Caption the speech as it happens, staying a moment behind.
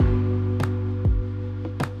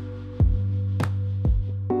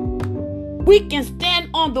We can stand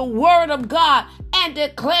on the word of God and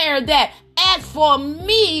declare that as for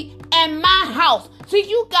me and my house. See,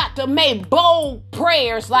 you got to make bold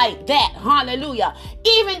prayers like that. Hallelujah.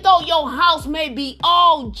 Even though your house may be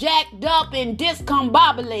all jacked up and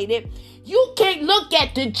discombobulated, you can't look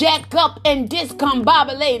at the jack up and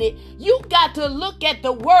discombobulated. You got to look at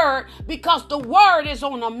the word, because the word is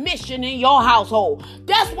on a mission in your household.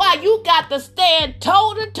 That's why you got to stand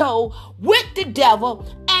toe to toe with the devil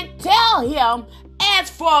and tell him, as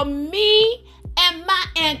for me and my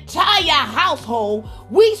entire household,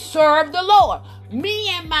 we serve the Lord. Me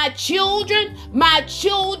and my children, my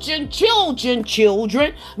children, my children.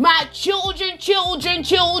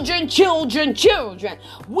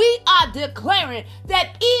 We are declaring that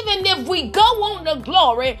even if we go on to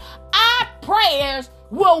glory, our prayers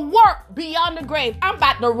will work beyond the grave. I'm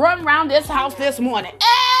about to run around this house this morning.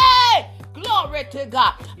 Hey! Glory to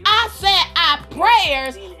God. I said our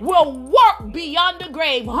prayers will work beyond the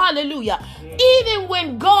grave. Hallelujah. Even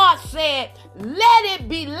when God said, let it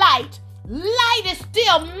be light, light is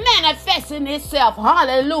still manifesting itself.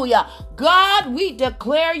 Hallelujah. God, we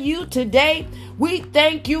declare you today. We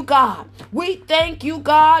thank you, God. We thank you,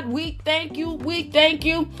 God. We thank you. We thank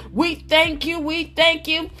you. We thank you. We thank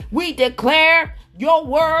you. We declare your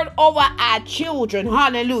word over our children.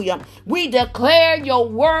 Hallelujah. We declare your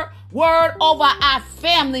word over our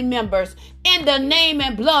family members. In the name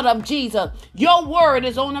and blood of Jesus, your word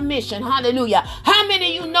is on a mission. Hallelujah. How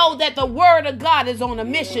many of you know that the word of God is on a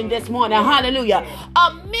mission this morning? Hallelujah.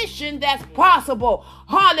 A mission that's possible.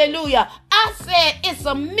 Hallelujah. I said it's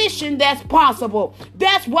a mission that's possible.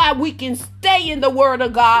 That's why we can stay in the word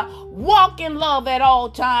of God, walk in love at all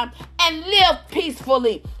times, and live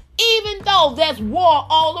peacefully. Even though there's war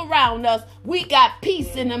all around us, we got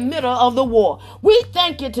peace in the middle of the war. We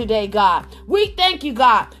thank you today, God. We thank you,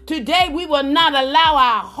 God. Today we will not allow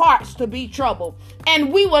our hearts to be troubled.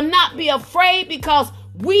 And we will not be afraid, because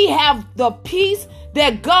we have the peace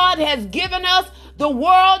that God has given us. The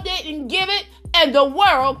world didn't give it, and the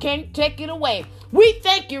world can't take it away. We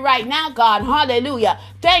thank you right now, God. Hallelujah.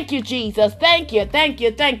 Thank you, Jesus. Thank you. Thank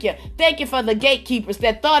you. Thank you. Thank you for the gatekeepers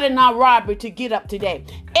that thought in our robbery to get up today.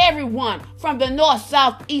 Everyone from the north,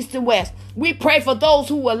 south, east, and west. We pray for those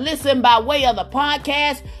who will listen by way of the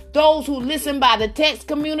podcast, those who listen by the text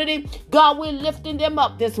community. God, we're lifting them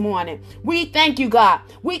up this morning. We thank you, God.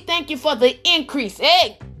 We thank you for the increase.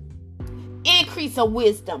 Hey, increase of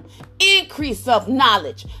wisdom, increase of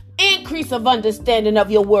knowledge, increase of understanding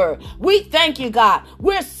of your word. We thank you, God.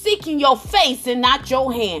 We're seeking your face and not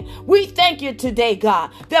your hand. We thank you today,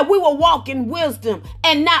 God, that we will walk in wisdom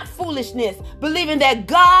and not foolishness, believing that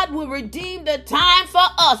God will redeem the time for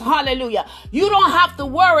us. Hallelujah. You don't have to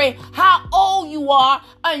worry how old you are,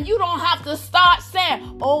 and you don't have to start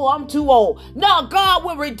saying, oh, I'm too old. No, God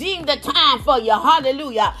will redeem the time for you.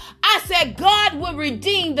 Hallelujah. I said God will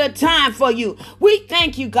redeem the time for you. We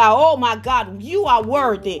thank you, God. Oh, my God, you are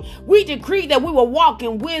worthy. We decree that we will walk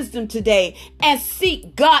in wisdom today and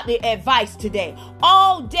seek godly advice today.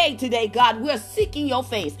 All day today, God, we're seeking your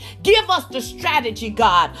face. Give us the strategy,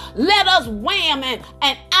 God. Let us wham and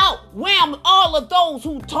outwham all of those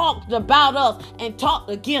who talked about us and talked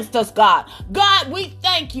against us, God. God, we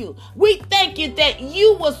thank you. We thank you that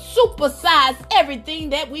you will supersize everything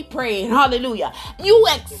that we pray. Hallelujah. You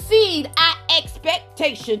exceed our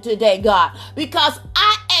expectation today, God, because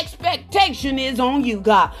our expectation is on you,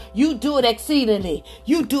 God. You do it exceedingly.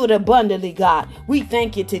 You do it abundantly, God. We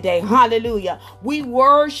thank you today. Hallelujah. We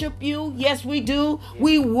worship you. Yes, we do.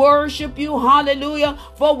 We worship you. Hallelujah.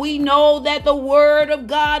 For we know that the word of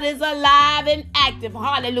God is alive and active.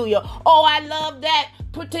 Hallelujah. Oh, I love that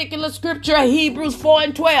particular scripture, Hebrews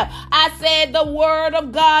 4:12. I said the word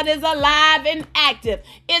of God is alive and active.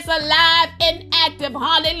 It's alive and active.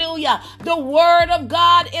 Hallelujah. The word of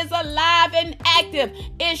God is alive and active.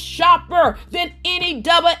 It's sharper than any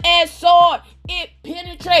double-edged sword. It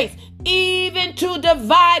penetrates even to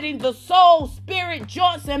dividing the soul, spirit,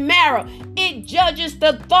 joints, and marrow. It judges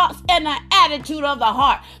the thoughts and the attitude of the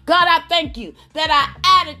heart. God, I thank you that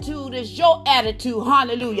our attitude is your attitude.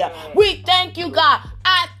 Hallelujah. We thank you, God.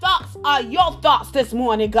 Our thoughts are your thoughts this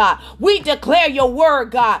morning, God. We declare your word,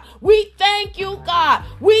 God. We thank you, God.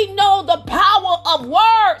 We know the power of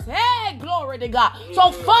words. Hey, glory to God.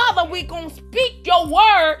 So, Father, we're going to speak your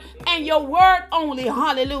word and your word only.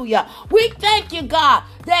 Hallelujah. We thank you, God,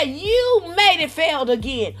 that you made it failed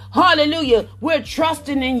again. Hallelujah. We're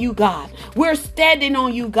trusting in you, God. We're standing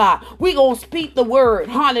on you, God. We're going to speak the word.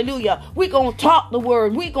 Hallelujah. We're going to talk the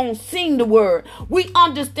word. We're going to sing the word. We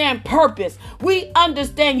understand purpose. We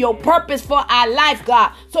understand your purpose for our life,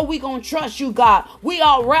 God. So we're going to trust you, God. We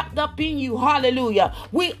are wrapped up in you. Hallelujah.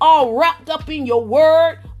 We are wrapped up in your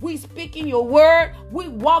word. We speak in your word. We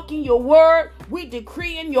walk in your word. We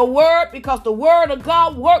decree in your word, because the word of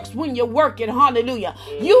God works when you work it. Hallelujah.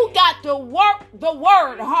 You got to work the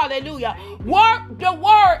word. Hallelujah. Work the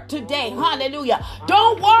word today. Hallelujah.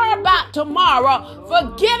 Don't worry about tomorrow.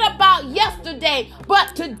 Forget about yesterday.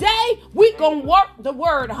 But today we going to work the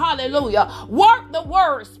word. Hallelujah. Work the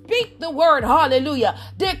word. Speak the word. Hallelujah.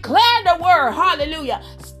 Declare the word. Hallelujah.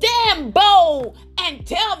 Stand bold and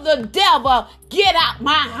tell the devil, get out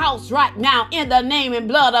my house right now in the name and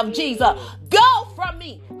blood of Jesus. Go from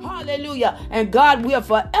me. Hallelujah. And God will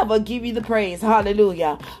forever give you the praise.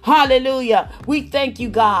 Hallelujah. Hallelujah. We thank you,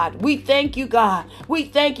 God. We thank you, God. We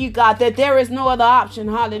thank you, God, that there is no other option.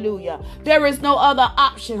 Hallelujah. There is no other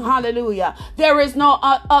option. Hallelujah. There is no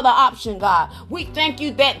other option, God. We thank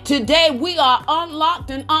you that today we are unlocked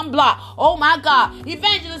and unblocked. Oh my God.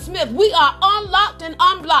 Evangelist Smith, we are unlocked and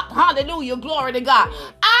unblocked. Hallelujah. Glory to God.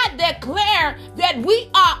 I declare that we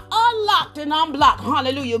are unlocked and unblocked.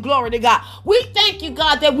 Hallelujah. Glory to God. We thank you,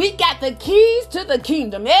 God, that we got the keys to the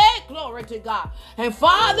kingdom. Hey, glory to God. And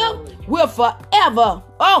Father, we'll forever,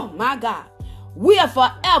 oh my God, we'll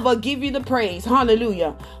forever give you the praise.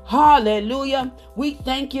 Hallelujah. Hallelujah. We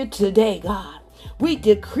thank you today, God. We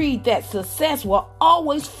decree that success will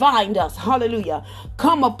always find us. Hallelujah.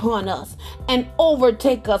 Come upon us and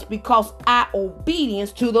overtake us because our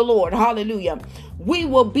obedience to the Lord. Hallelujah. We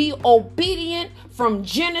will be obedient from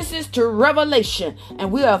Genesis to Revelation,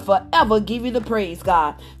 and we will forever give you the praise,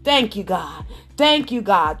 God. Thank you, God. Thank you,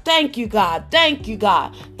 God. Thank you, God. Thank you,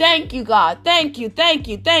 God. Thank you, God. Thank you. Thank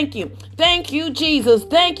you. Thank you. Thank you, Jesus.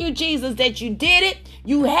 Thank you, Jesus, that you did it.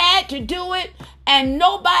 You had to do it, and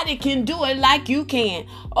nobody can do it like you can.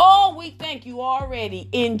 Oh, we thank you already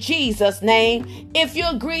in Jesus' name. If you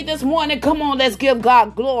agree this morning, come on, let's give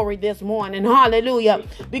God glory this morning. Hallelujah.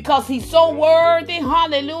 Because he's so worthy.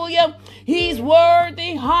 Hallelujah. He's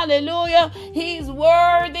worthy. Hallelujah. He's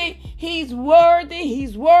worthy. He's worthy.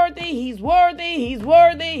 He's worthy. He's worthy. He's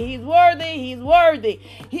worthy. He's worthy. He's worthy.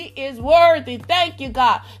 He is worthy. Thank you,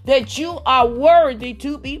 God, that you are worthy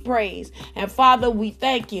to be praised. And Father, we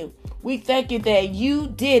thank you. We thank you that you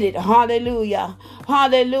did it. Hallelujah.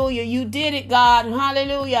 Hallelujah. You did it, God.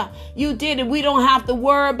 Hallelujah. You did it. We don't have to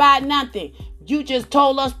worry about nothing. You just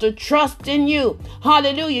told us to trust in you.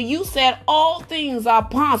 Hallelujah. You said all things are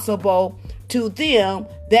possible to them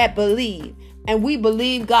that believe. And we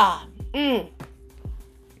believe God.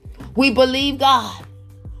 We believe God.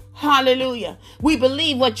 Hallelujah. We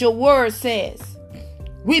believe what your word says.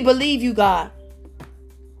 We believe you, God.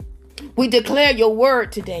 We declare your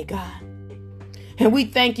word today, God. And we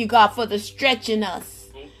thank you, God, for the stretching us.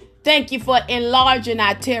 Thank you for enlarging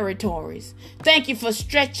our territories. Thank you for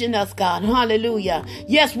stretching us, God. Hallelujah.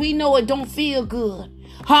 Yes, we know it don't feel good.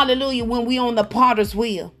 Hallelujah, when we on the potter's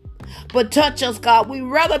wheel. But touch us, God. We'd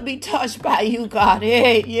rather be touched by you, God.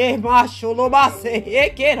 We'd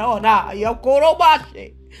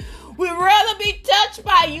rather be touched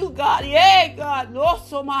by you, God. Yeah, God.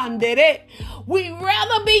 We'd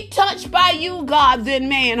rather be touched by you, God, than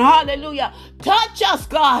man. Hallelujah. Touch us,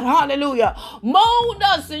 God. Hallelujah. Mold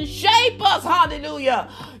us and shape us. Hallelujah.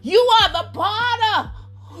 You are the potter.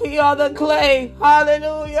 We are the clay.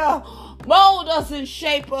 Hallelujah. Mold us and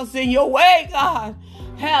shape us in your way, God.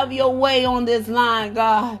 Have your way on this line,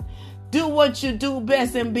 God. Do what you do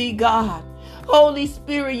best and be God. Holy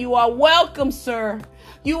Spirit, you are welcome, sir.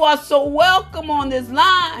 You are so welcome on this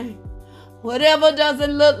line. Whatever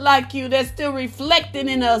doesn't look like you, that's still reflecting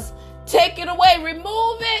in us, take it away,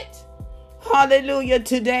 remove it. Hallelujah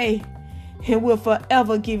today. And we'll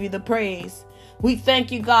forever give you the praise. We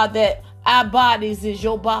thank you, God, that our bodies is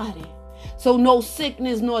your body. So no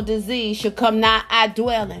sickness nor disease shall come nigh our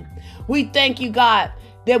dwelling. We thank you, God,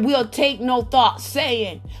 that we'll take no thought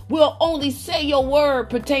saying. We'll only say your word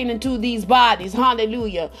pertaining to these bodies.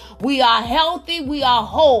 Hallelujah. We are healthy. We are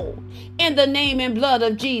whole. In the name and blood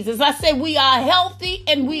of Jesus. I say we are healthy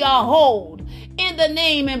and we are whole. In the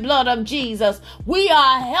name and blood of Jesus. We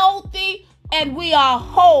are healthy and we are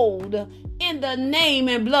whole. In the name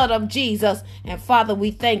and blood of Jesus. And Father,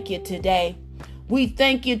 we thank you today. We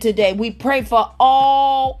thank you today. We pray for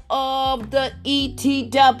all of the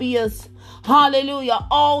ETWs. Hallelujah.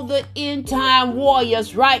 All the end time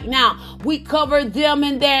warriors right now. We cover them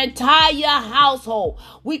in their entire household.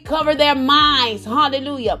 We cover their minds.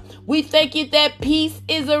 Hallelujah. We thank you that peace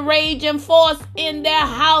is a raging force in their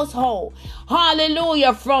household.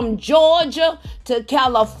 Hallelujah. From Georgia to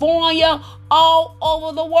California, all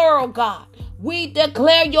over the world, God. We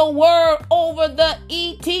declare your word over the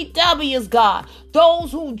ETWs, God.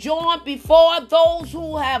 Those who joined before, those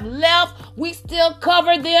who have left, we still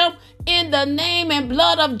cover them in the name and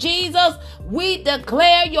blood of Jesus. We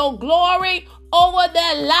declare your glory over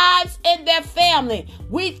their lives and their family.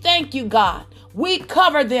 We thank you, God. We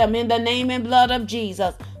cover them in the name and blood of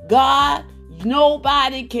Jesus. God,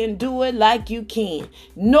 nobody can do it like you can.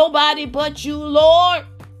 Nobody but you, Lord.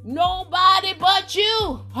 Nobody but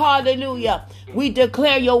you. Hallelujah. We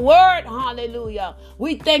declare your word. Hallelujah.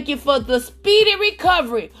 We thank you for the speedy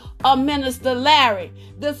recovery of Minister Larry,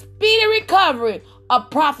 the speedy recovery of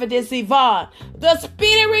Prophetess Yvonne, the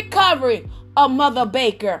speedy recovery of Mother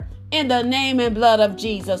Baker, in the name and blood of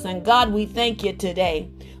Jesus. And God, we thank you today.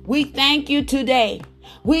 We thank you today.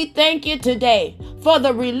 We thank you today for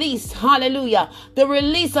the release, hallelujah, the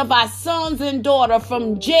release of our sons and daughters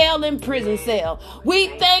from jail and prison cell. We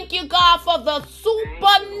thank you, God, for the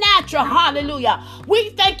supernatural, hallelujah.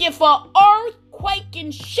 We thank you for earthquake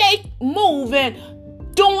and shake moving,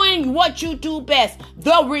 doing what you do best,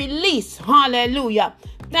 the release, hallelujah.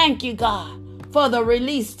 Thank you, God, for the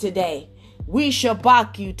release today. We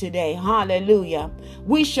shabak you today, hallelujah.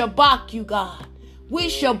 We shabak you, God. We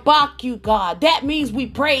shabak you, God. That means we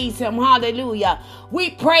praise him. Hallelujah.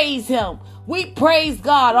 We praise him. We praise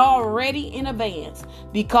God already in advance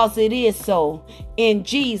because it is so. In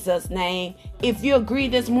Jesus' name. If you agree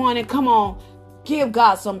this morning, come on. Give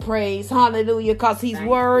God some praise. Hallelujah. Because he's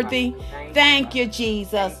worthy. Thank you,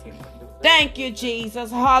 Jesus. Thank you, Jesus.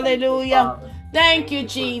 Hallelujah. Thank you,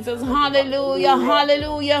 Jesus. Hallelujah.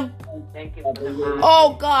 Hallelujah.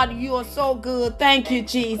 Oh God, you are so good. Thank you,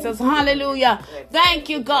 Jesus. Hallelujah. Thank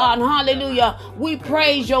you, God. Hallelujah. We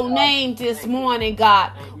praise your name this morning,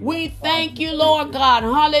 God. We thank you, Lord God.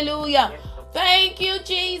 Hallelujah. Thank you,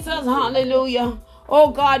 Jesus. Hallelujah.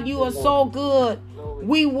 Oh God, you are so good.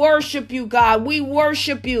 We worship you, God. We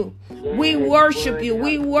worship you. We worship you.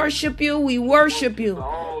 We worship you. We worship you.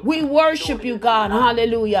 We worship you, God.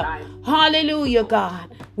 Hallelujah. Hallelujah, God.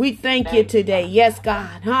 We thank you today. Yes,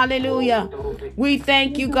 God. Hallelujah. We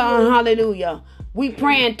thank you, God. Hallelujah. We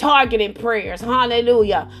praying targeted prayers.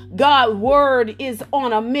 Hallelujah. God's word is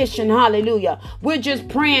on a mission. Hallelujah. We're just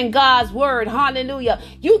praying God's word. Hallelujah.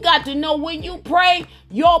 You got to know when you pray,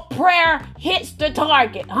 your prayer hits the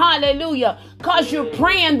target. Hallelujah. Because you're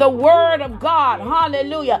praying the word of God.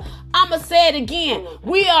 Hallelujah. I'm going to say it again.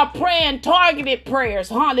 We are praying targeted prayers.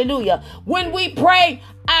 Hallelujah. When we pray,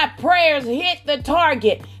 our prayers hit the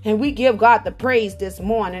target. And we give God the praise this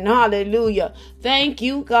morning. Hallelujah. Thank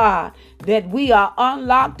you, God, that we are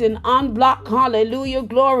unlocked and unblocked. Hallelujah.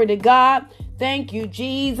 Glory to God. Thank you,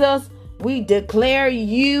 Jesus. We declare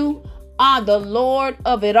you are the Lord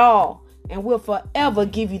of it all. And we'll forever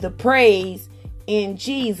give you the praise in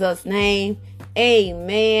Jesus' name.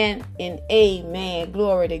 Amen and amen.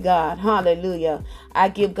 Glory to God. Hallelujah. I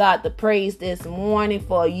give God the praise this morning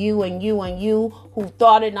for you and you and you who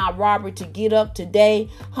thought it not robbery to get up today.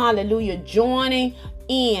 Hallelujah. Joining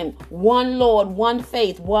in one Lord, one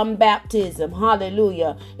faith, one baptism.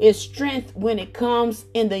 Hallelujah. It's strength when it comes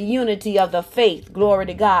in the unity of the faith. Glory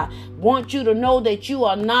to God. Want you to know that you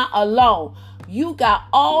are not alone. You got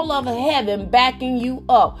all of heaven backing you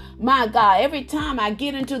up. My God, every time I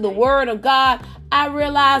get into the word of God, I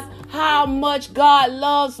realize how much God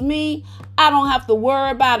loves me. I don't have to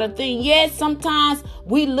worry about a thing. Yes, sometimes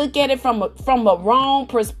we look at it from a wrong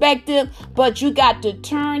perspective, but you got to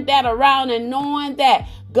turn that around and knowing that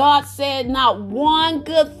God said not one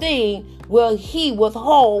good thing will he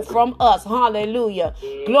withhold from us. Hallelujah.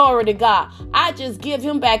 Glory to God. I just give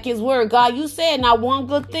him back his word. God, you said not one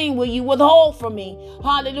good thing will you withhold from me.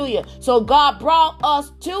 Hallelujah. So God brought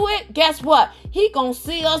us to it. Guess what? He gonna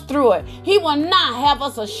see us through it. He will not have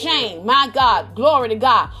us ashamed. My God. Glory to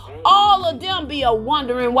God. All of them be a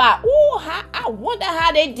wondering why. I wonder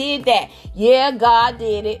how they did that. Yeah, God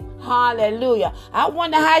did it. Hallelujah. I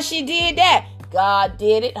wonder how she did that. God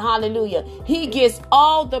did it. Hallelujah. He gets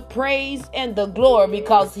all the praise and the glory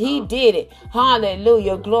because he did it.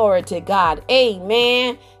 Hallelujah. Glory to God.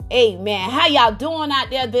 Amen. Amen. How y'all doing out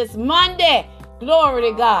there this Monday?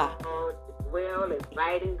 Glory to God. Well, it's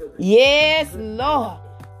fighting good. Yes, Lord.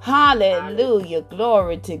 Hallelujah.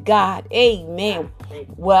 Glory to God. Amen.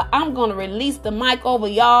 Well, I'm going to release the mic over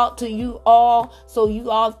to you all, so you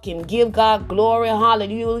all can give God glory.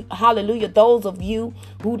 Hallelujah. Hallelujah. Those of you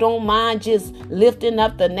who don't mind just lifting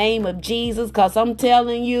up the name of Jesus, because I'm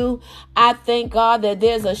telling you, I thank God that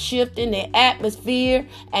there's a shift in the atmosphere,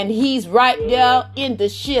 and he's right there in the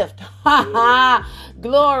shift.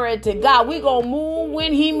 Glory to God. We're going to move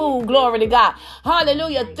when he moves. Glory to God.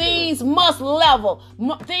 Hallelujah. Things must level.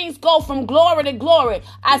 Things go from glory to glory.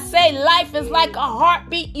 I say life is like a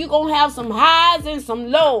heartbeat. You're going to have some highs and some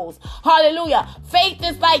lows. Hallelujah. Faith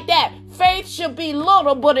is like that. Faith should be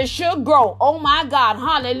little, but it should grow. Oh my God.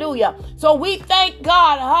 Hallelujah. So we thank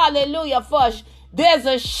God. Hallelujah. There's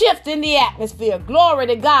a shift in the atmosphere. Glory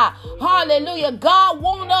to God. Hallelujah. God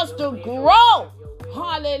wants us to grow.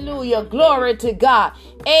 Hallelujah. Glory to God.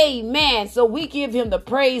 Amen. So we give him the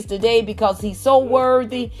praise today because he's so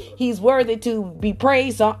worthy. He's worthy to be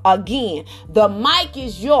praised again. The mic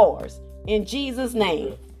is yours in Jesus'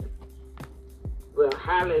 name. Well,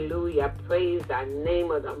 hallelujah. Praise the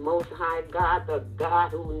name of the Most High God, the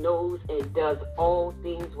God who knows and does all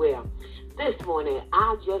things well. This morning,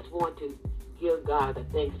 I just want to give God a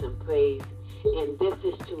thanks and praise. And this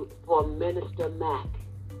is for Minister Mack.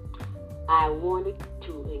 I wanted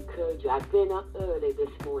to encourage you. I've been up early this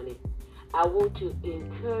morning. I want to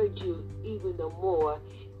encourage you even the more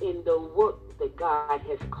in the work that God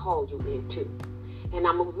has called you into. And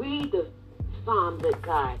I'm going to read the psalm that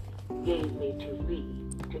God gave me to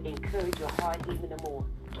read to encourage your heart even the more.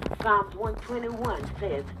 Psalms 121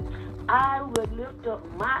 says, I will lift up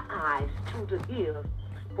my eyes to the hills,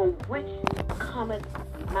 for which cometh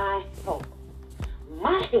my help.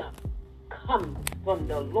 My help comes from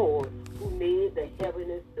the Lord who made the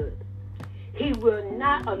heaven and earth. He will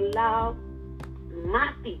not allow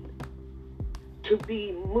my feet to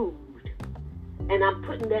be moved. And I'm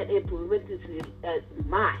putting that in parentheses as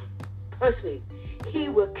mine. Personally, he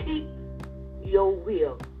will keep your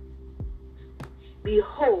will.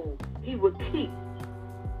 Behold, he will keep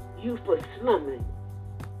you for slumbering,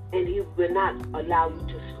 and he will not allow you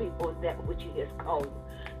to sleep on that which he has called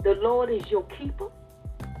you. The Lord is your keeper.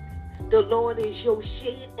 The Lord is your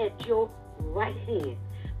shade at your right hand.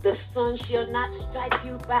 The sun shall not strike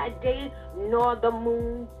you by day, nor the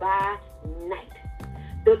moon by night.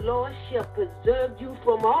 The Lord shall preserve you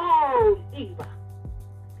from all evil.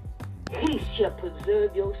 He shall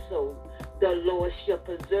preserve your soul. The Lord shall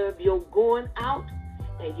preserve your going out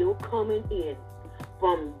and your coming in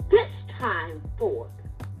from this time forth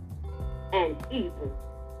and even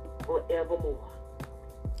forevermore.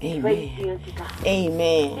 Amen. Praise be unto God.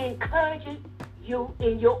 Amen. Encouraging you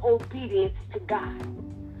in your obedience to God.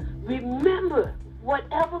 Remember,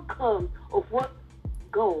 whatever comes or what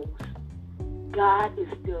goes, God is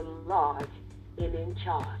still large and in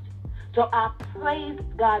charge. So I praise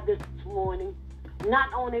God this morning, not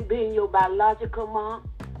only being your biological mom,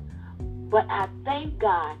 but I thank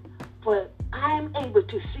God for I am able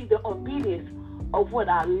to see the obedience of what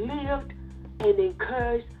I lived and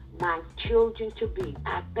encouraged my children to be.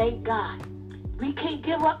 I thank God. We can't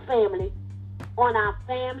give up, family, on our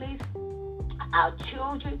families, our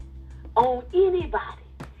children, on anybody,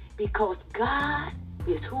 because God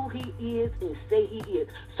is who he is and say he is.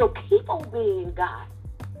 So keep obeying God,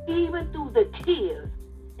 even through the tears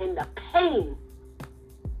and the pain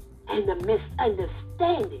and the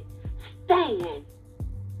misunderstanding. Stand,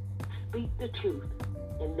 speak the truth,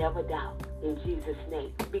 and never doubt. In Jesus'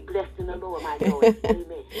 name. Be blessed in the Lord, my Lord.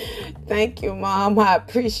 Amen. Thank you, Mom. I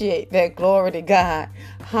appreciate that. Glory to God.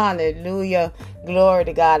 Hallelujah. Glory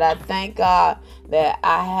to God. I thank God that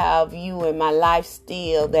I have you in my life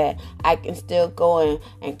still, that I can still go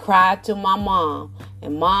and cry to my mom.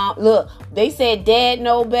 And Mom, look, they said Dad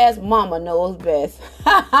knows best, Mama knows best.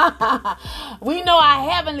 We know our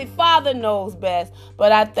Heavenly Father knows best.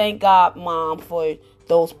 But I thank God, Mom, for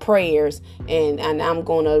those prayers. And I'm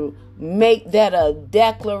going to make that a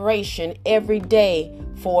declaration every day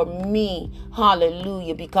for me.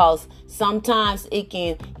 Hallelujah. Because sometimes it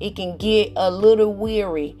can get a little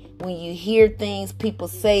weary when you hear things people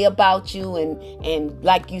say about you, and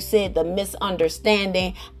like you said, the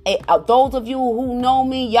misunderstanding. Those of you who know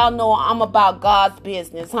me, y'all know I'm about God's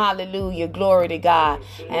business. Hallelujah. Glory to God.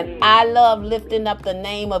 And I love lifting up the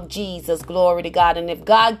name of Jesus. Glory to God. And if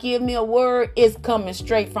God give me a word, it's coming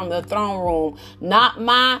straight from the throne room. Not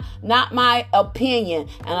my opinion.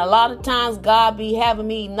 And a lot of times God be having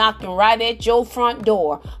me knocking right at your front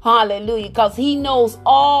door. Hallelujah. Because he knows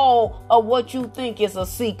all of what you think is a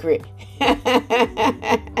secret.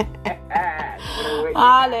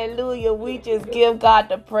 Hallelujah. We just give God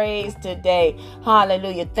the praise today.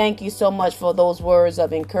 Hallelujah. Thank you so much for those words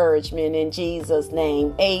of encouragement in Jesus'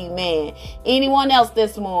 name. Amen. Anyone else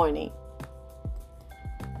this morning?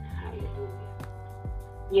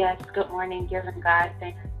 Yes, good morning. Giving God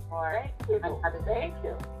thanks for another day.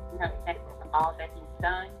 Thanks for all that He's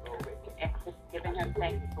done, and just giving Him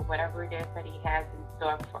thanks for whatever it is that He has in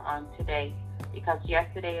store for on today. Because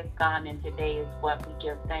yesterday is gone and today is what we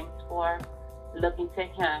give thanks for. Looking to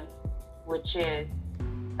Him, which is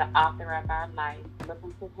the author of our life.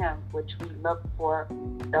 Looking to Him, which we look for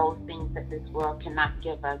those things that this world cannot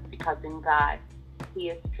give us. Because in God, He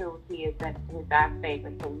is true. He is our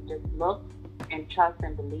favorite. So we just look and trust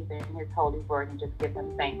and believe in His holy word and just give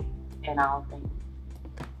Him thanks in all things.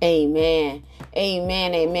 Amen.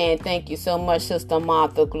 Amen. Amen. Thank you so much, Sister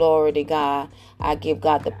Martha. Glory to God. I give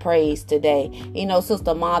God the praise today. You know,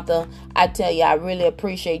 Sister Martha, I tell you, I really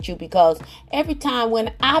appreciate you, because every time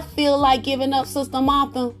when I feel like giving up, Sister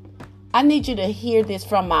Martha, I need you to hear this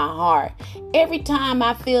from my heart. Every time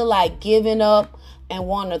I feel like giving up and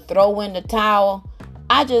want to throw in the towel,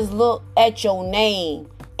 I just look at your name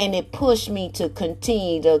and it pushed me to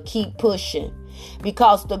continue to keep pushing.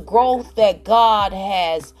 Because the growth that God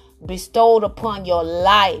has bestowed upon your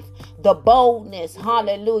life, the boldness,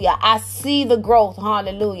 hallelujah. I see the growth,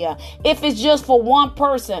 hallelujah. If it's just for one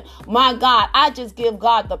person, my God, I just give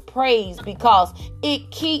God the praise, because it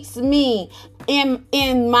keeps me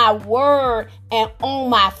in my word and on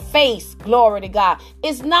my face. Glory to God.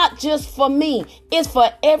 It's not just for me. It's for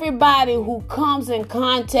everybody who comes in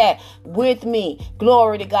contact with me.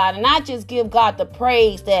 Glory to God. And I just give God the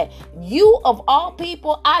praise that you, of all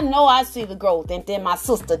people, I know I see the growth. And then my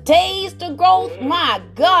sister Tays the growth. My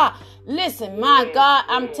God. Listen, my God,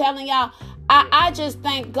 I'm telling y'all, I just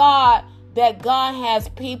thank God that God has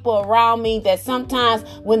people around me that sometimes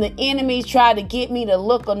when the enemies try to get me to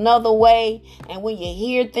look another way, and when you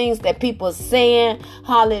hear things that people are saying,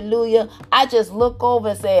 hallelujah, I just look over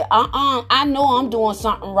and say, I know I'm doing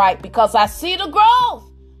something right, because I see the growth.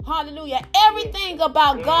 Hallelujah. Everything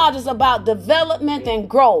about God is about development and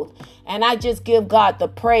growth. And I just give God the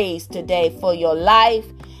praise today for your life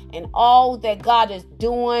and all that God is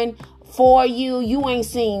doing for you. You ain't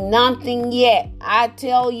seen nothing yet. I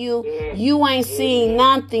tell you, you ain't seen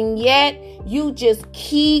nothing yet. You just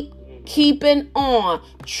keeping on,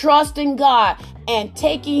 trusting God and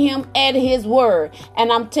taking Him at His word.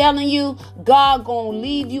 And I'm telling you, God gonna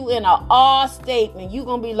leave you in an awe statement. You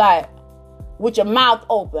gonna be like, with your mouth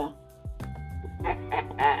open.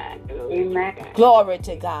 Amen. Glory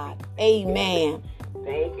to God. Amen.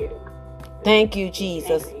 Thank you. Thank you,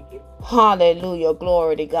 Jesus. Hallelujah.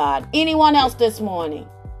 Glory to God. Anyone else this morning?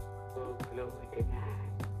 Oh, glory to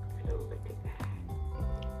God. Glory to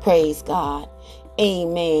God. Praise God.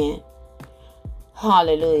 Amen.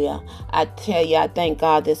 Hallelujah. I tell you, I thank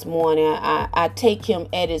God this morning. I take Him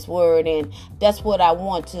at His word, and that's what I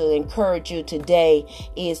want to encourage you today,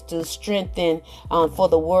 is to strengthen for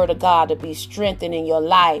the word of God to be strengthened in your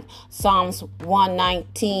life. Psalms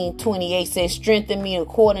 119:28 says, strengthen me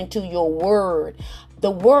according to your word. The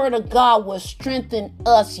word of God will strengthen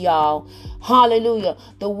us, y'all. Hallelujah.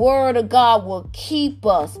 The word of God will keep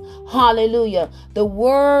us. Hallelujah. The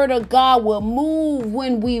word of God will move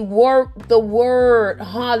when we work the word.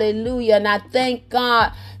 Hallelujah. And I thank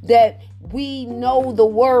God that we know the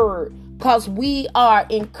word, because we are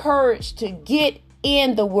encouraged to get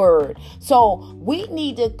in the word. So we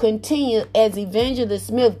need to continue, as Evangelist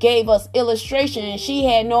Smith gave us illustration, and she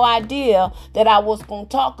had no idea that I was going to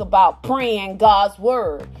talk about praying God's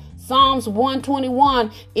word. Psalms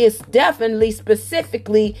 121 is definitely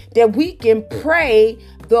specifically that we can pray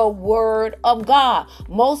the word of God.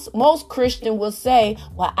 Most Christian will say,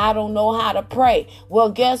 well, I don't know how to pray.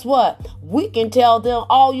 Well, guess what? We can tell them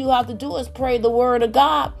all you have to do is pray the word of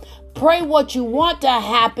God. Pray what you want to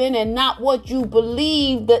happen and not what you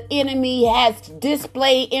believe the enemy has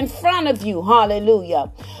displayed in front of you. Hallelujah.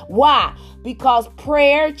 Why? Because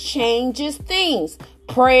prayer changes things.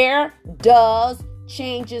 Prayer does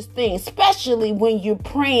changes things, especially when you're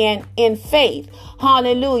praying in faith.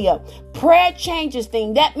 Hallelujah. Prayer changes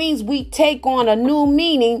things. That means we take on a new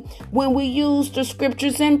meaning when we use the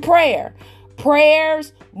scriptures in prayer.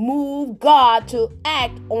 Prayers move God to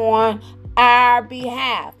act on our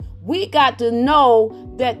behalf. We got to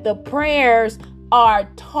know that the prayers are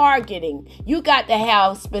targeting. You got to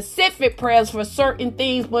have specific prayers for certain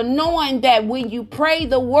things, but knowing that when you pray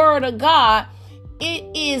the word of God, it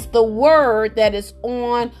is the word that is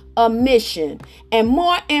on a mission. And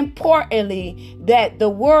more importantly, that the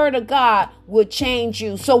word of God will change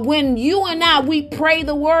you. So when you and I, we pray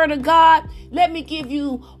the word of God, let me give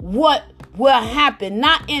you what will happen,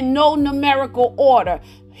 not in no numerical order.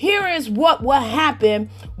 Here is what will happen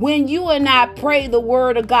when you and I pray the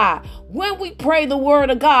word of God. When we pray the word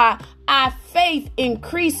of God, our faith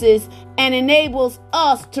increases and enables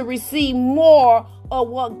us to receive more of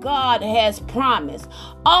what God has promised.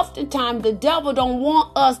 Oftentimes, the devil don't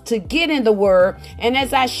want us to get in the word. And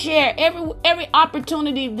as I share, every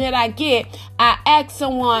opportunity that I get, I ask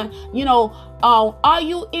someone, are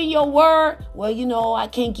you in your word? Well, I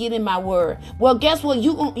can't get in my word. Well, guess what?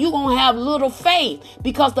 You gonna have little faith,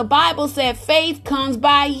 because the Bible said faith comes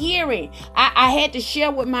by hearing. I had to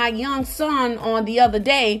share with my young son on the other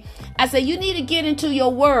day. I said, you need to get into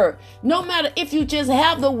your word. No matter if you just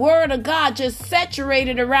have the word of God just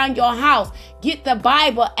saturated around your house, get the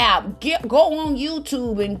Bible app, go on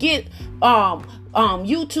YouTube and get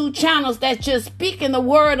YouTube channels that's just speaking the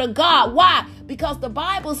word of God. Why? Because the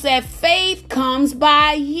Bible said faith comes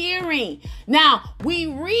by hearing. Now, we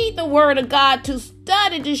read the word of God to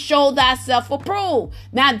study to show thyself approved.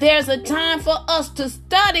 Now, there's a time for us to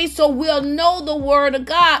study so we'll know the word of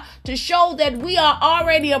God, to show that we are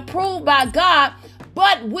already approved by God.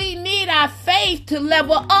 But we need our faith to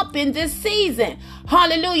level up in this season.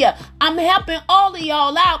 Hallelujah. I'm helping all of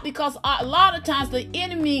y'all out, because a lot of times the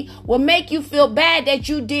enemy will make you feel bad that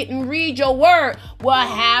you didn't read your word. Well,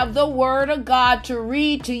 have the word of God to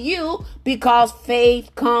read to you, because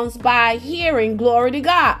faith comes by hearing. Glory to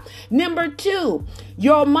God. Number 2,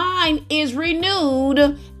 your mind is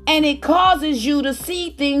renewed and it causes you to see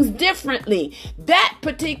things differently. That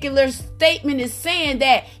particular statement is saying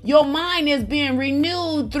that your mind is being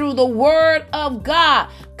renewed through the word of God,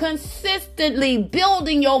 consistently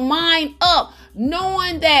building your mind up,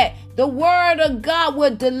 knowing that the word of God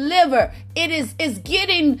will deliver. It is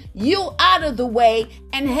getting you out of the way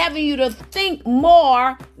and having you to think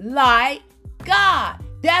more like God.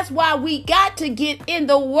 That's why we got to get in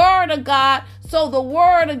the word of God, so the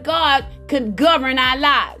word of God could govern our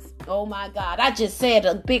lives. Oh my God, I just said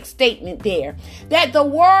a big statement there. That the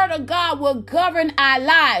word of God will govern our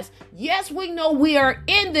lives. Yes, we know we are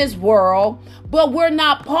in this world, but we're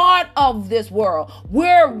not part of this world.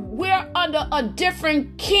 We're under a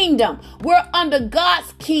different kingdom. We're under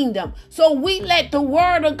God's kingdom. So we let the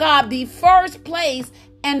word of God be first place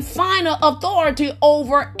and final authority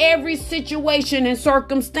over every situation and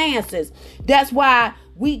circumstances. That's why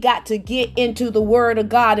we got to get into the word of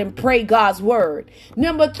God and pray God's word.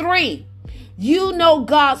 Number 3, you know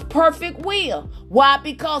God's perfect will. Why?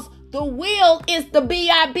 Because the will is the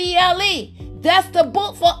Bible. That's the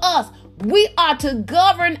book for us. We are to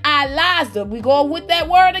govern our lives. We go with that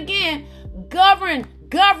word again. Government.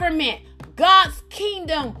 God's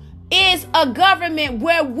kingdom is a government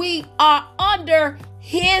where we are under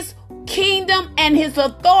his kingdom and his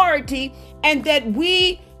authority, and that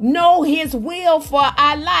we know his will for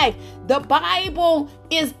our life. The Bible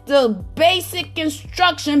is the basic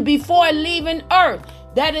instruction before leaving earth.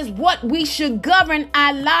 That is what we should govern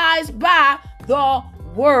our lives by, the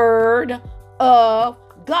word of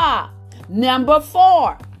God. Number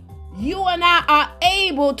 4, you and I are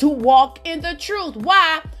able to walk in the truth.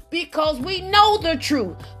 Why? Because we know the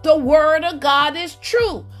truth. The word of God is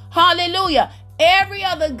true. Hallelujah. Every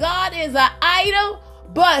other God is an idol,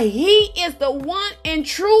 but he is the one and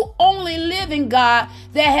true only living God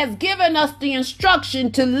that has given us the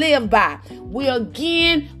instruction to live by. We are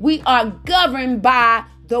governed by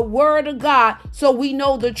the word of God, so we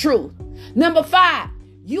know the truth. Number 5,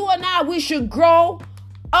 you and I, we should grow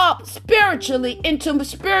up spiritually into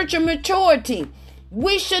spiritual maturity.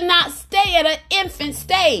 We should not stay at an infant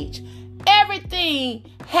stage. Everything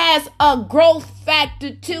has a growth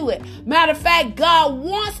factor to it. Matter of fact, God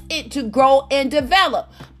wants it to grow and develop.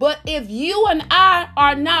 But if you and I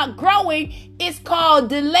are not growing, it's called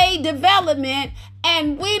delayed development,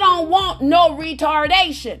 and we don't want no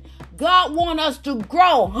retardation. God wants us to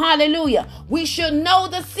grow. Hallelujah. We should know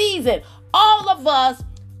the season. All of us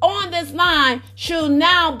on this line should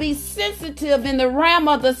now be sensitive in the realm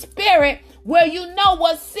of the spirit, where you know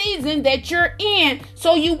what season that you're in,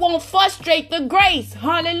 so you won't frustrate the grace,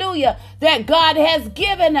 hallelujah, that God has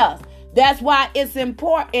given us. That's why it's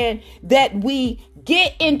important that we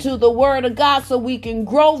get into the word of God so we can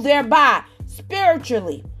grow thereby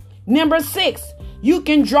spiritually. Number 6, you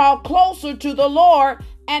can draw closer to the Lord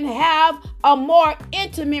and have a more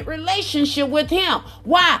intimate relationship with him.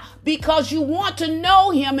 Why? Because you want to know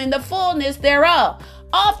him in the fullness thereof.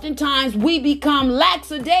 Oftentimes we become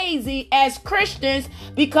lackadaisy as Christians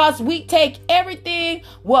because we take everything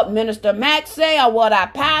what Minister Max say or what our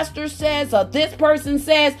pastor says or this person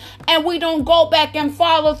says, and we don't go back and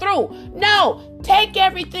follow through. No, Take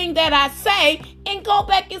everything that I say and go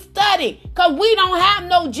back and study. Because we don't have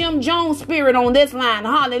no Jim Jones spirit on this line.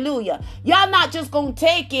 Hallelujah. Y'all not just going to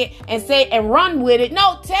take it and say and run with it.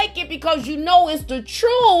 No, take it because you know it's the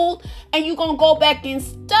truth. And you're going to go back and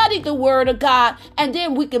study the word of God. And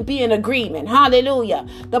then we can be in agreement. Hallelujah.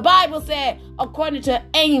 The Bible said, according to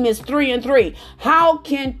Amos 3:3, how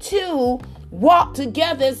can two walk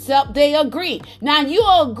together except they agree? Now you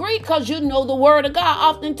agree because you know the word of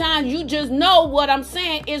God. Oftentimes you just know what I'm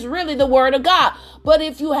saying is really the word of God. But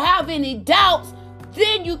if you have any doubts,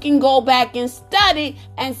 then you can go back and study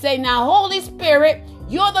and say, now Holy Spirit,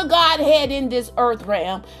 you're the Godhead in this earth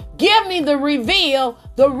realm. Give me the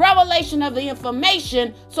revelation of the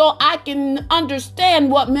information so I can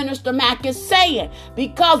understand what Minister Mack is saying.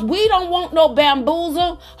 Because we don't want no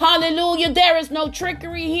bamboozle. Hallelujah. There is no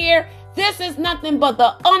trickery here. This is nothing but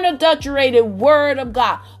the unadulterated word of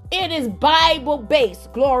God. It is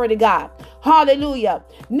Bible-based. Glory to God. Hallelujah.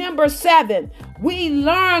 Number 7, we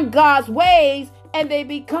learn God's ways and they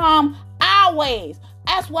become our ways.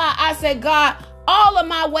 That's why I said, God, all of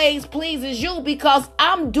my ways pleases you because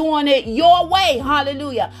I'm doing it your way.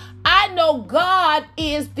 Hallelujah. I know God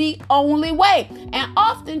is the only way. And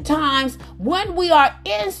oftentimes when we are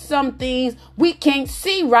in some things, we can't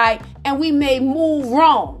see right and we may move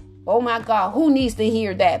wrong. Oh my God, who needs to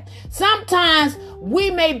hear that? Sometimes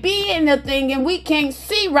we may be in the thing and we can't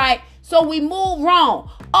see right, so we move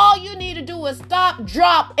wrong. All you need to do is stop,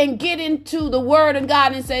 drop, and get into the word of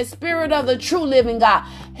God and say, Spirit of the true living God,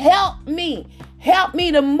 help me. Help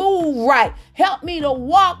me to move right. Help me to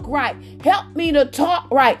walk right. Help me to talk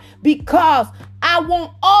right, because I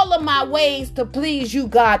want all of my ways to please you,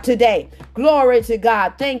 God, today. Glory to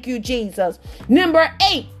God. Thank you, Jesus. Number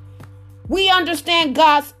 8. We understand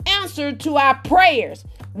God's answer to our prayers.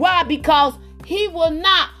 Why? Because he will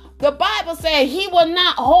not, the Bible says he will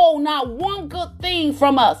not hold not one good thing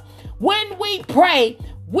from us. When we pray,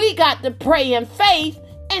 we got to pray in faith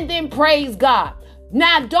and then praise God.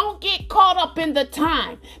 Now, don't get caught up in the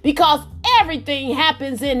time, because everything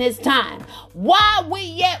happens in his time. While we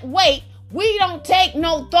yet wait, we don't take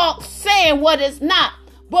no thought saying what is not.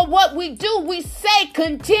 But what we do, we say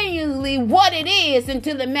continually what it is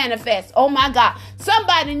until it manifests. Oh my God.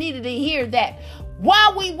 Somebody needed to hear that.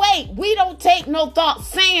 While we wait, we don't take no thought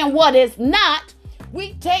saying what is not.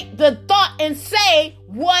 We take the thought and say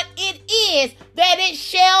what it is that it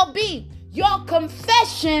shall be. Your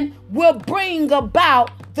confession will bring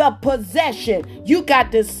about the possession. You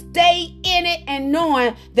got to stay in it and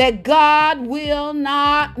knowing that God will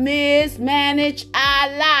not mismanage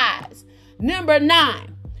our lives. Number 9.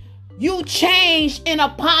 You change in a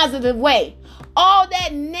positive way. All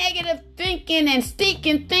that negative thinking and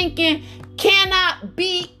stinking thinking cannot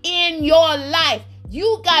be in your life.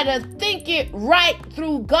 You got to think it right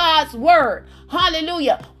through God's word.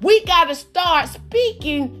 Hallelujah. We got to start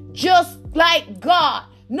speaking just like God.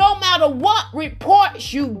 No matter what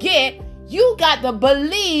reports you get, you got to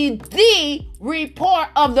believe the report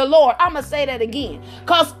of the Lord. I'm going to say that again,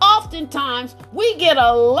 because oftentimes we get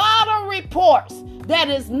a lot of reports that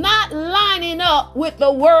is not lining up with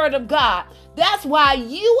the word of God. That's why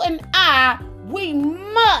you and I, we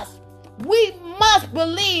must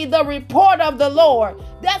believe the report of the Lord.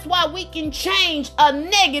 That's why we can change a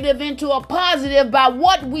negative into a positive by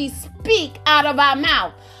what we speak out of our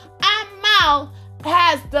mouth. Our mouth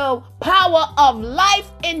has the power of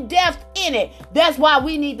life and death in it. That's why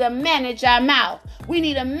we need to manage our mouth. We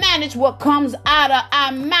need to manage what comes out of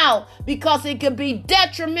our mouth, because it could be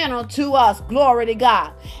detrimental to us. Glory to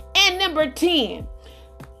God. And number 10,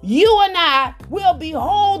 you and I will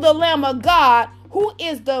behold the Lamb of God, who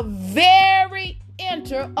is the very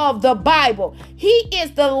enter of the Bible. He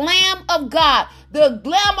is the Lamb of God, the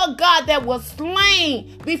Lamb of God that was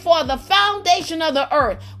slain before the foundation of the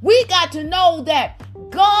earth. We got to know that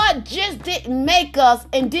God just didn't make us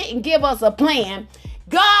and didn't give us a plan.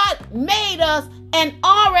 God made us and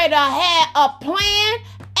already had a plan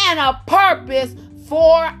and a purpose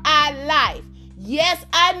for our life. Yes,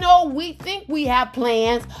 I know we think we have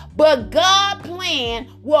plans, but God's plan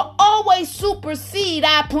will always supersede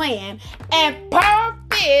our plan, and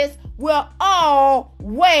purpose will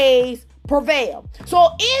always prevail. So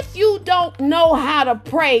if you don't know how to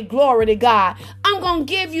pray, glory to God, I'm going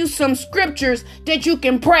to give you some scriptures that you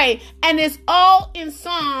can pray, and it's all in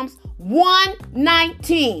Psalms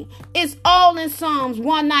 119. It's all in Psalms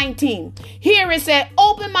 119. Here it said,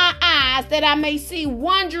 open my eyes that I may see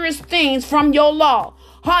wondrous things from your law.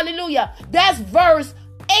 Hallelujah. That's verse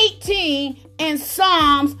 18 in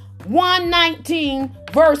Psalms 119,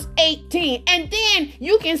 verse 18. And then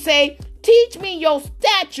you can say, teach me your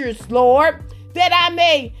statutes, Lord. that I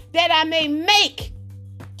may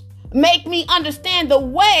make me understand the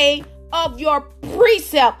way of your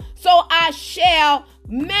precept, so I shall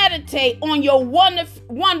meditate on your wonderful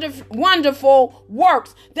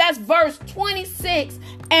works. That's verse 26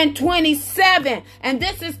 and 27. And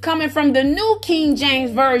this is coming from the New King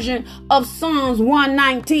James Version of Psalms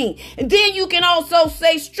 119. And then you can also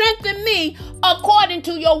say, strengthen me according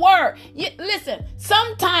to your word. Listen,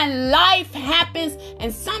 sometimes life happens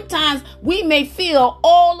and sometimes we may feel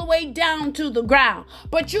all the way down to the ground.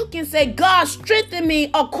 But you can say, God, strengthen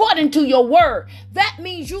me according to your word. That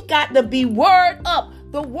means you got to be word up.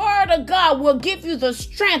 The word of God will give you the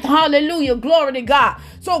strength. Hallelujah. Glory to God.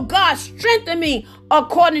 So God, strengthen me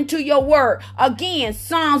according to your word. Again,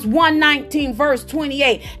 Psalms 119 verse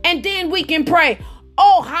 28. And then we can pray,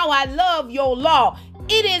 oh, how I love your law.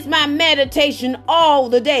 It is my meditation all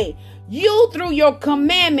the day. You, through your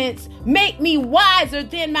commandments, make me wiser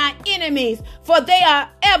than my enemies, for they are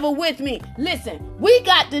ever with me. Listen, we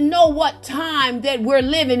got to know what time that we're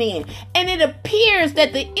living in. And it appears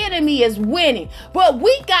that the enemy is winning. But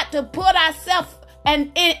we got to put ourselves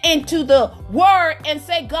into the word and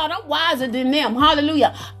say, God, I'm wiser than them.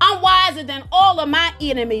 Hallelujah. I'm wiser than all of my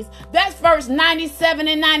enemies. That's verse 97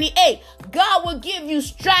 and 98. God will give you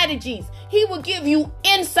strategies. He will give you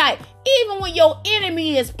insight. Even when your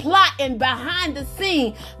enemy is plotting behind the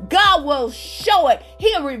scene, God will show it.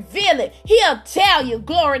 He'll reveal it. He'll tell you.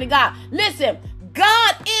 Glory to God. Listen,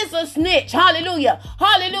 God is a snitch. Hallelujah.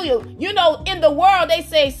 Hallelujah. You know, in the world, they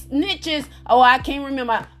say snitches. Oh, I can't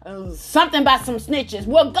remember something about some snitches.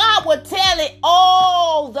 Well, God will tell it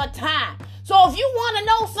all the time. So if you want to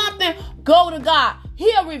know something, go to God.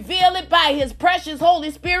 He'll reveal it by his precious Holy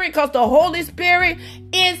Spirit, because the Holy Spirit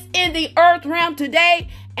is in the earth realm today.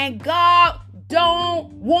 And God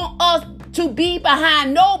don't want us to be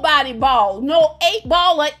behind nobody ball, no 8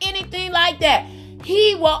 ball or anything like that.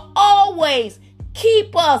 He will always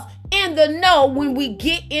keep us in the know when we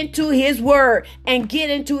get into his word and get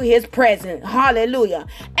into his presence. Hallelujah.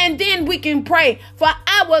 And then we can pray, for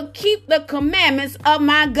I will keep the commandments of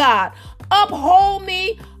my God. Uphold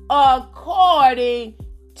me according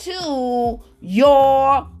to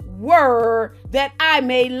your word, that I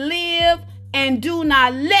may live, and do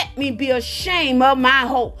not let me be ashamed of my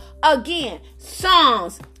hope. Again,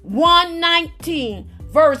 Psalms 119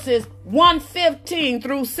 verses 115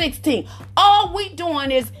 through 16. All we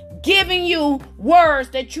doing is giving you words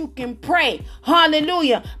that you can pray.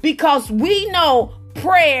 Hallelujah. Because we know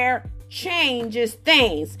prayer changes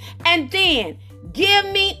things. And then,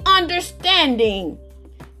 give me understanding,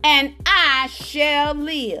 and I shall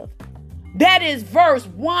live. That is verse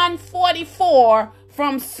 144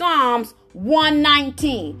 from Psalms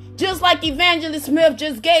 119. Just like Evangelist Smith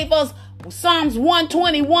just gave us Psalms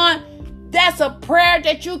 121, that's a prayer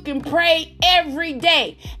that you can pray every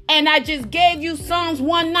day. And I just gave you Psalms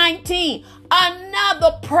 119,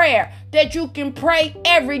 another prayer that you can pray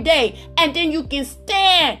every day. And then you can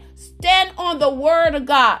stand on the word of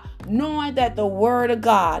God, knowing that the word of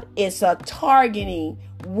God is a targeting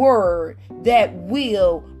word that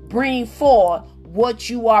will bring forth what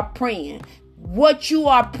you are praying. What you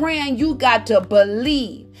are praying, you got to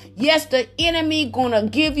believe. Yes, the enemy gonna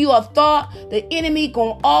give you a thought. The enemy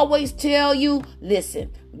gonna always tell you,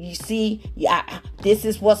 listen, you see, this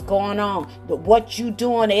is what's going on. But what you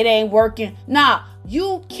doing, it ain't working. Nah,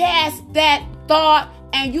 you cast that thought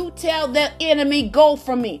and you tell the enemy, go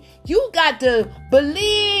from me. You got to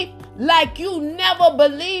believe like you never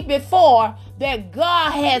believed before that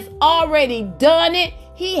God has already done it.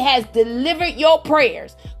 He has delivered your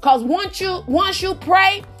prayers. Because once you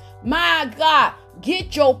pray, my God,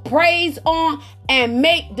 get your praise on and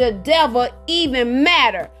make the devil even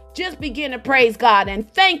madder. Just begin to praise God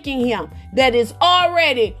and thanking him that is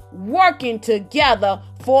already working together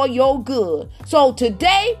for your good. So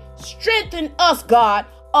today, strengthen us, God,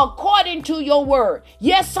 according to your word.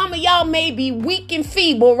 Yes, some of y'all may be weak and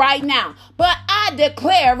feeble right now, but I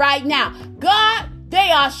declare right now, God,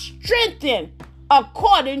 they are strengthened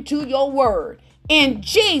according to your word. In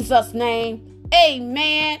Jesus' name,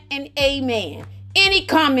 amen and amen. Any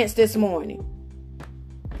comments this morning?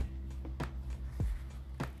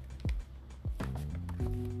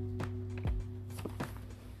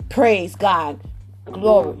 Praise God.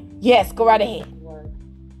 Glory. Yes, go right ahead.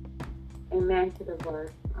 Amen to the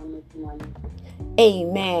word on this morning.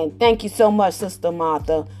 Amen. Thank you so much, Sister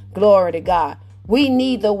Martha. Glory to God. We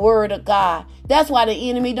need the word of God. That's why the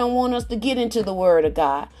enemy don't want us to get into the word of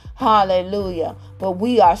God. Hallelujah. But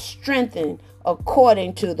we are strengthened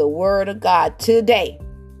according to the word of God today.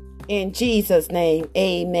 In Jesus' name,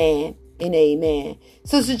 amen and amen.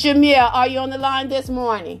 Sister Jamia, are you on the line this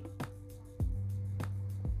morning?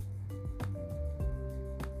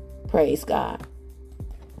 Praise God.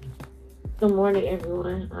 Good morning,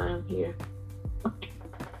 everyone. I'm here.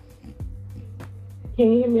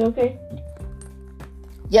 Can you hear me okay?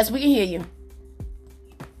 Yes, we can hear you.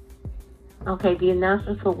 Okay, the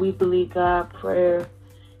announcement for We Believe God prayer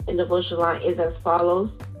and devotion line is as follows.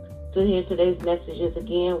 To hear today's messages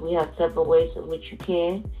again, we have several ways in which you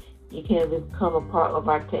can. You can become a part of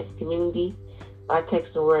our text community by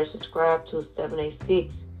texting the word subscribe to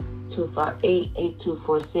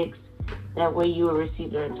 786-258-8246. That way you will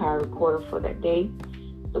receive the entire recording for that day.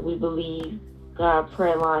 The We Believe God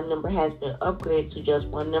prayer line number has been upgraded to just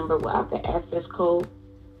one number without the access code.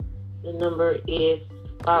 The number is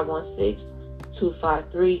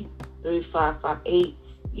 516-253-3558.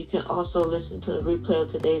 You can also listen to the replay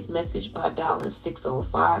of today's message by dialing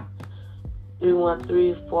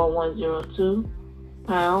 605-313-4102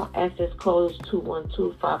 pound. Access code is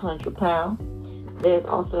 212-500 £. There's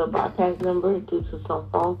also a bypass number due to some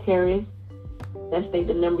phone carriers that state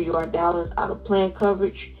the number you are dialing is out of plan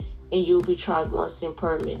coverage and you'll be charged 1 cent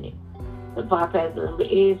per minute. The bypass number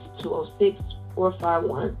is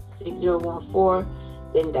 206-451-6014.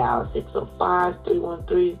 Then dial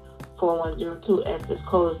 605-313-4102. Access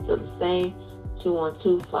code is still the same,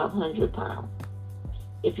 212-500 £.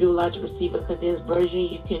 If you would like to receive a condensed version,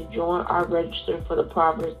 you can join our register for the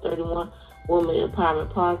Proverbs 31 Woman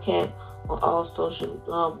Empowerment Podcast on all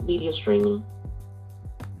social media streaming.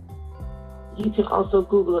 You can also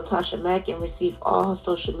Google Latasha Mack and receive all her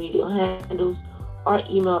social media handles, or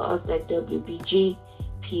email us at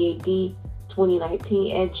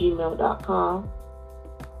wbgpad2019@gmail.com.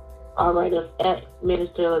 Or write us at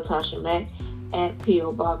Minister Latasha Mack at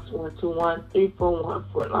P.O. Box 121-341,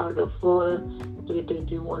 Fort Lauderdale, Florida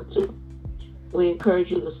 33312. We encourage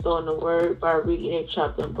you to sow in the Word by reading a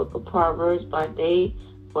chapter in the Book of Proverbs by day.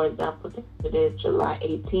 For example, today is July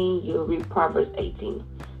 18. You'll read Proverbs 18.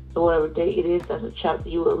 So whatever day it is, that's a chapter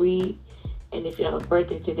you will read. And if you have a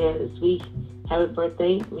birthday today or this week, happy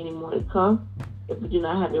birthday, many more to come. If you do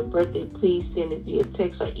not have your birthday, please send it via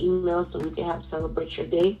text or email so we can have celebrate your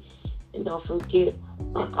day. And don't forget,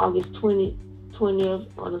 on August 20th,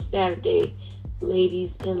 on a Saturday,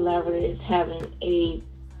 Ladies in Lavender is having a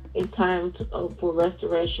time for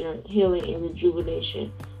restoration, healing, and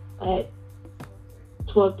rejuvenation at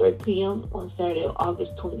 12:30 p.m. on Saturday,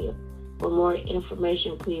 August 20th. For more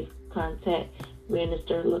information, please contact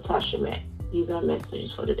Minister Latasha Mack. These are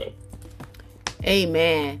messages for today.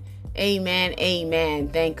 Amen. Amen. Amen.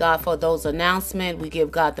 Thank God for those announcements. We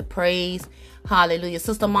give God the praise. Hallelujah.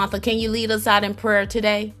 Sister Martha, can you lead us out in prayer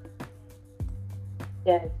today?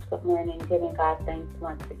 Yes, good morning. Giving God thanks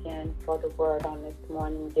once again for the word on this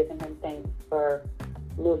morning. Giving Him thanks for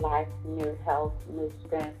new life, new health, new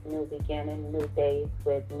strength, new beginning, new days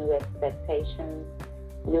with new expectations,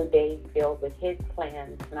 new days filled with His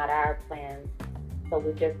plans, not our plans. So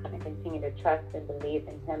we're just going to continue to trust and believe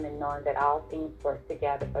in Him and knowing that all things work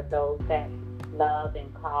together for those that love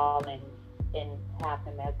and call and have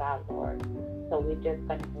Him as our Lord. So we're just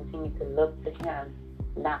going to continue to look to Him,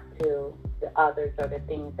 not to the others or the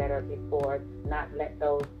things that are before us, not let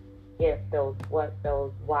those if, those what,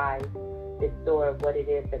 those whys distort what it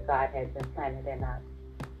is that God has implanted in us.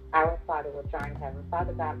 Our Father, which art in heaven,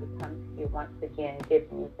 Father God, we come to you once again,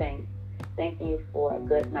 giving you thanks. Thanking you for a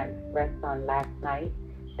good night's rest on last night.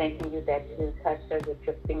 Thanking you that you touched us with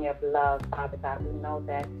your finger of love, Father God. We know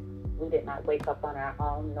that we did not wake up on our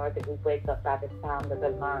own, nor did we wake up by the sound of the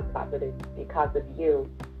alarm, Father, but it's because of you,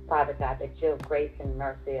 Father God, that your grace and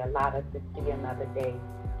mercy allowed us to see another day.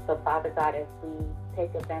 So, Father God, as we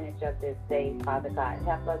take advantage of this day, Father God,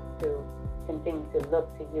 help us to continue to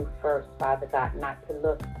look to you first, Father God, not to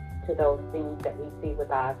look to those things that we see with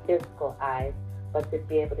our physical eyes, but to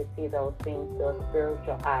be able to see those things through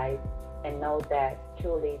spiritual eyes and know that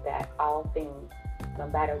truly that all things, no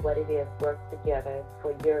matter what it is, work together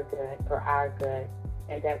for your good, for our good,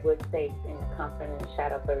 and that we're safe in the comfort and the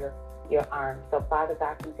shadow of your arms. So, Father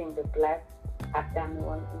God, continue to bless our family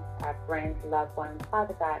ones, our friends, loved ones.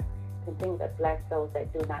 Father God, continue to bless those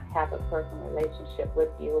that do not have a personal relationship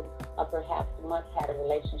with you, or perhaps once had a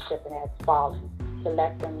relationship and has fallen, to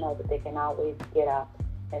let them know that they can always get up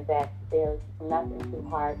and that there's nothing too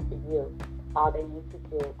hard for you. All they need to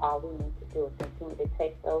do, all we need to do is continue to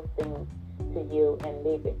take those things to you and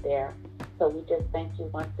leave it there. So we just thank you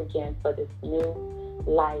once again for this new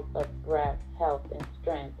life of breath, health, and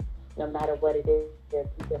strength. No matter what it is, we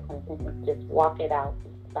just continue to just walk it out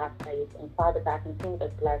by faith. And Father God, continue to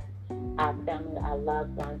bless our family, our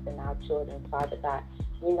loved ones, and our children. Father God,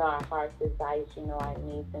 you know our heart's desires, you know our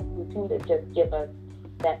needs, and continue to just give us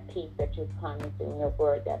that peace that you promised in your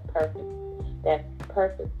word, that perfect that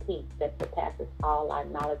perfect peace that surpasses all our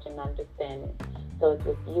knowledge and understanding. So it's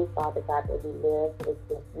with you, Father God, that we live. It's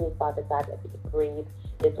with you, Father God, that we breathe.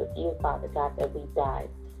 It's with you, Father God, that we die.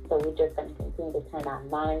 So we're just going to continue to turn our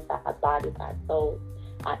minds, our bodies, our souls,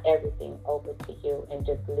 our everything over to you and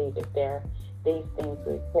just leave it there. These things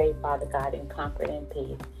we pray, Father God, in comfort and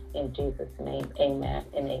peace. In Jesus' name, amen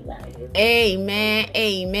and amen. Amen,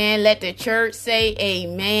 amen. Let the church say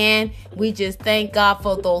amen. We just thank God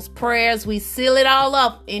for those prayers. We seal it all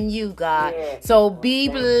up in you, God. Yes. So be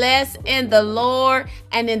blessed in the Lord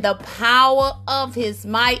and in the power of his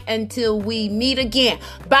might until we meet again.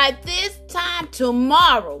 By this time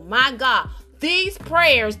tomorrow, my God, these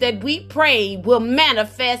prayers that we pray will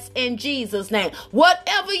manifest in Jesus' name.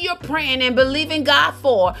 Whatever you're praying and believing God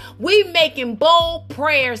for, we making bold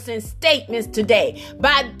prayers and statements today.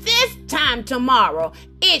 By this time tomorrow,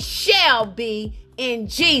 it shall be in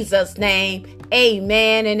Jesus' name.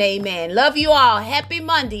 Amen and amen. Love you all. Happy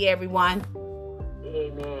Monday, everyone.